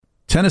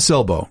Tennis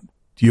elbow.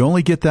 Do you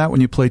only get that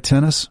when you play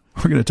tennis?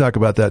 We're going to talk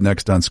about that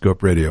next on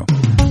Scope Radio.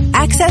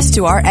 Access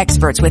to our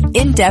experts with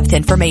in-depth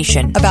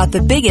information about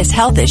the biggest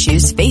health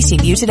issues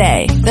facing you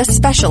today. The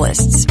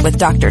Specialists with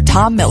Dr.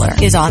 Tom Miller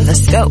is on The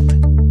Scope.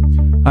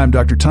 I'm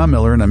Dr. Tom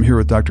Miller, and I'm here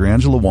with Dr.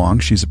 Angela Wong.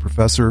 She's a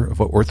professor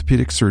of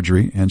orthopedic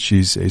surgery, and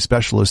she's a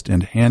specialist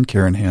in hand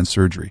care and hand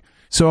surgery.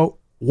 So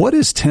what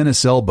is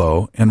tennis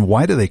elbow, and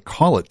why do they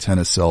call it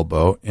tennis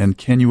elbow, and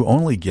can you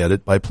only get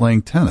it by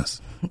playing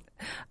tennis?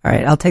 All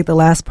right, I'll take the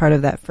last part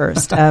of that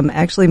first.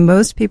 Actually,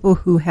 most people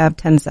who have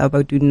tennis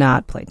elbow do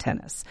not play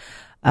tennis.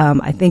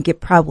 I think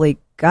it probably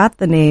got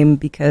the name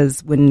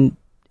because when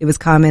it was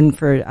common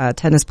for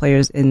tennis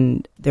players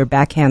in their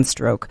backhand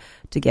stroke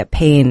to get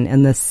pain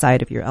in the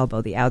side of your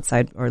elbow, the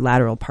outside or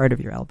lateral part of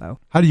your elbow.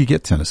 How do you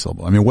get tennis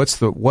elbow? I mean,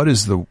 what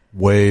is the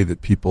way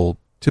that people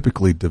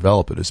typically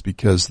develop it? Is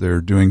because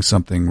they're doing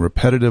something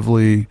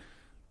repetitively,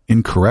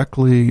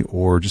 incorrectly,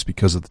 or just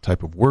because of the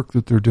type of work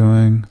that they're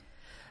doing?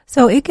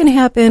 So it can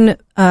happen,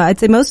 I'd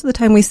say most of the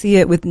time we see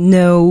it with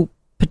no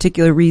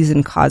particular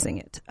reason causing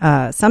it.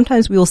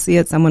 Sometimes we will see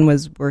it, someone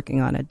was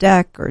working on a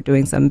deck or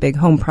doing some big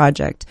home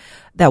project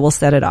that will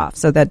set it off.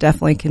 So that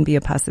definitely can be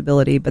a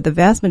possibility. But the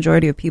vast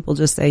majority of people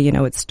just say,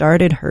 it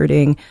started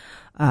hurting,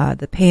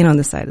 the pain on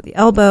the side of the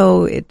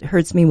elbow. It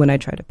hurts me when I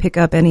try to pick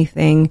up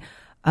anything.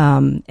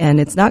 And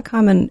it's not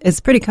common. It's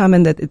pretty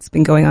common that it's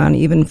been going on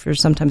even for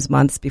sometimes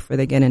months before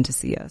they get in to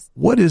see us.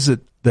 What is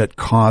it that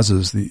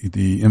causes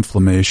the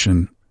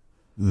inflammation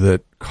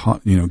that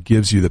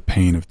gives you the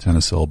pain of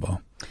tennis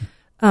elbow?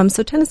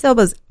 So tennis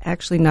elbow is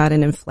actually not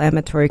an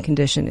inflammatory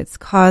condition. It's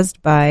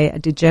caused by a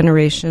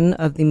degeneration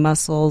of the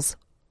muscle's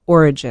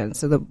origin.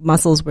 So the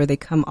muscles where they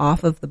come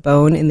off of the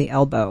bone in the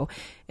elbow,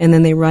 and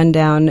then they run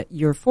down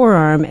your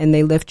forearm and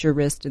they lift your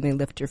wrist and they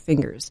lift your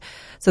fingers.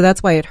 So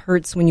that's why it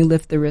hurts when you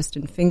lift the wrist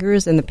and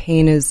fingers, and the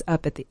pain is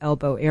up at the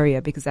elbow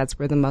area because that's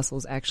where the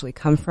muscles actually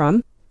come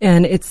from.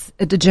 And it's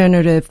a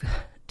degenerative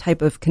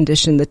type of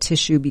condition. The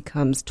tissue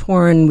becomes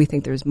torn. We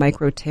think there's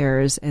micro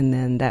tears, and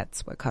then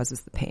that's what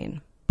causes the pain.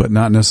 But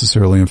not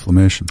necessarily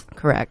inflammation.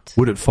 Correct.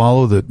 Would it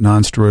follow that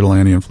non-steroidal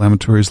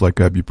anti-inflammatories like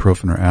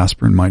ibuprofen or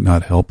aspirin might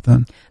not help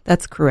then?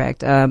 That's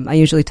correct. I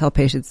usually tell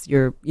patients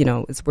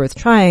it's worth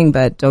trying,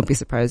 but don't be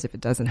surprised if it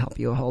doesn't help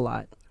you a whole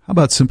lot. How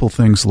about simple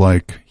things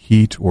like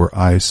heat or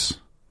ice,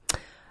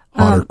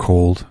 hot or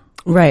cold?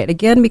 Right.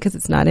 Again, because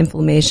it's not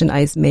inflammation,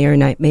 ice may or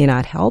may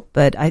not help.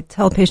 But I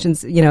tell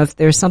patients, if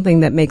there's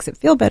something that makes it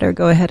feel better,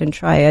 go ahead and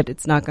try it.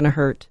 It's not going to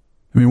hurt.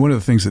 I mean, one of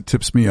the things that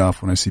tips me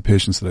off when I see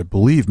patients that I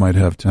believe might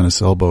have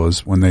tennis elbow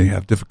is when they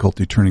have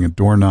difficulty turning a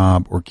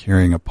doorknob or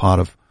carrying a pot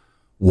of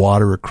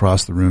water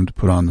across the room to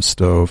put on the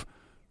stove,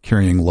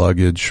 carrying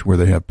luggage where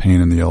they have pain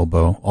in the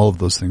elbow. All of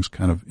those things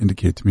kind of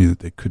indicate to me that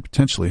they could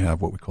potentially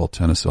have what we call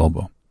tennis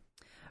elbow.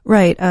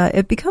 Right.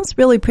 It becomes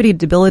really pretty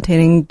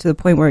debilitating to the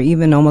point where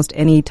even almost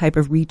any type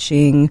of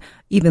reaching,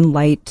 even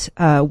light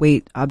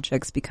weight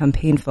objects become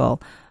painful.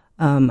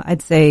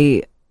 I'd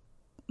say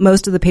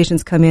most of the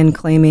patients come in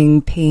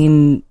claiming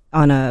pain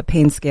on a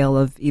pain scale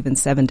of even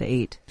 7 to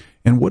 8.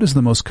 And what is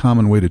the most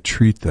common way to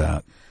treat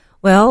that?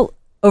 Well,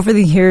 over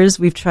the years,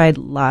 we've tried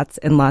lots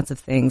and lots of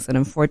things, and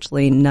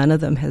unfortunately, none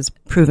of them has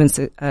proven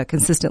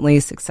consistently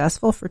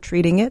successful for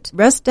treating it.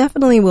 Rest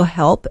definitely will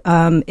help.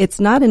 It's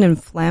not an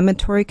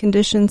inflammatory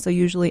condition, so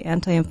usually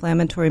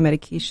anti-inflammatory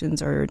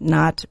medications are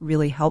not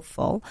really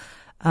helpful.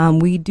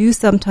 We do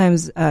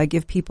sometimes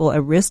give people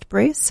a wrist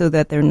brace so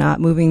that they're not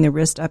moving the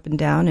wrist up and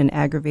down and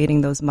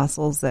aggravating those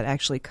muscles that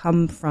actually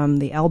come from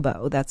the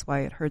elbow. That's why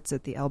it hurts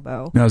at the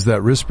elbow. Now, is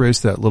that wrist brace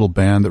that little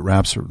band that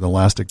wraps, the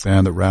elastic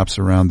band that wraps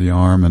around the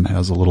arm and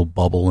has a little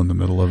bubble in the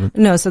middle of it?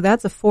 No, so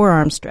that's a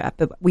forearm strap,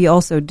 but we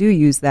also do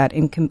use that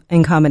in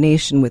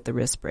combination with the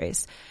wrist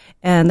brace.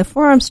 And the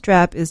forearm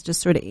strap is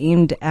just sort of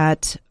aimed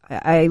at,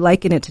 I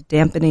liken it to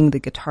dampening the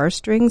guitar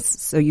strings,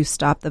 so you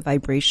stop the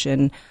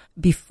vibration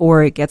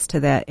before it gets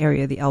to that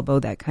area of the elbow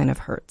that kind of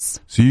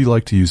hurts. So you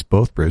like to use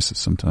both braces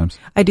sometimes?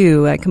 I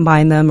do. I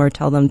combine them or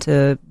tell them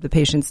to the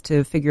patients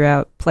to figure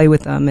out, play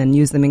with them and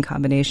use them in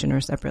combination or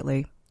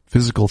separately.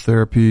 Physical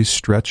therapy,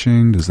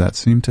 stretching, does that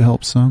seem to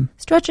help some?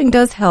 Stretching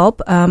does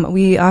help.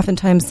 We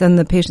oftentimes send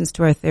the patients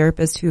to our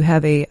therapists who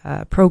have a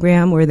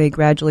program where they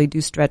gradually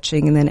do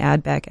stretching and then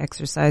add back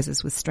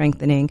exercises with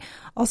strengthening.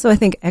 Also, I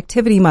think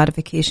activity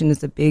modification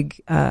is a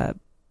big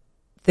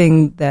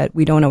thing that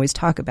we don't always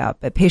talk about,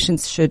 but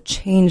patients should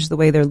change the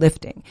way they're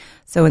lifting.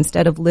 So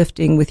instead of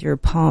lifting with your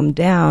palm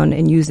down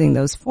and using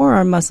those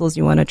forearm muscles,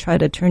 you want to try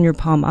to turn your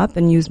palm up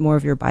and use more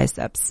of your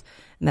biceps,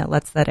 and that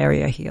lets that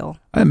area heal.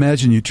 I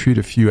imagine you treat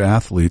a few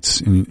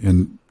athletes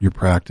in your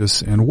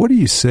practice, and what do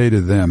you say to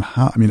them?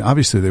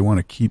 Obviously they want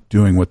to keep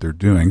doing what they're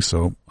doing,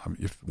 so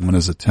if one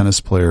is a tennis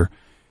player,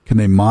 can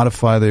they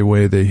modify the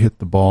way they hit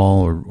the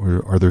ball,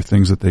 or are there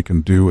things that they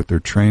can do with their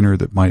trainer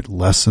that might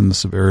lessen the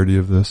severity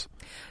of this?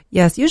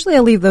 Yes, usually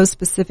I leave those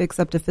specifics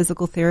up to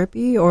physical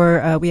therapy,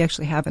 or we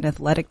actually have an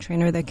athletic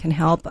trainer that can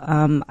help.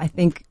 I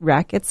think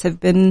rackets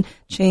have been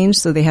changed,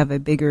 so they have a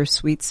bigger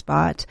sweet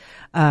spot,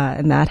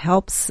 and that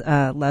helps,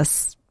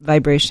 less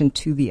vibration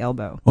to the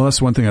elbow. Well,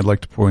 that's one thing I'd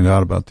like to point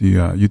out about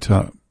the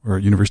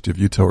University of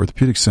Utah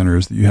Orthopedic Center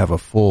is that you have a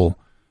full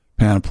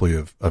panoply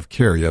of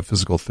care. You have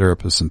physical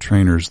therapists and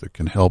trainers that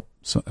can help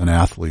an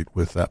athlete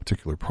with that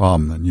particular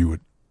problem. Then you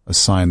would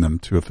assign them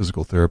to a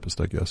physical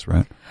therapist, I guess,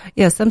 right?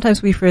 Yeah,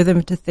 sometimes we refer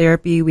them to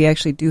therapy. We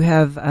actually do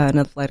have an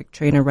athletic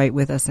trainer right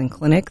with us in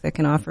clinic that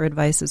can offer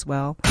advice as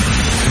well.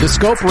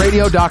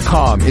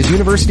 TheScopeRadio.com is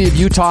University of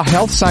Utah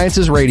Health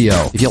Sciences Radio.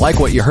 If you like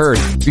what you heard,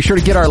 be sure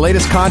to get our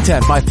latest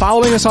content by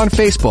following us on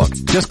Facebook.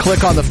 Just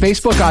click on the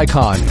Facebook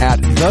icon at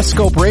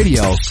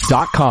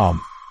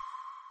TheScopeRadio.com.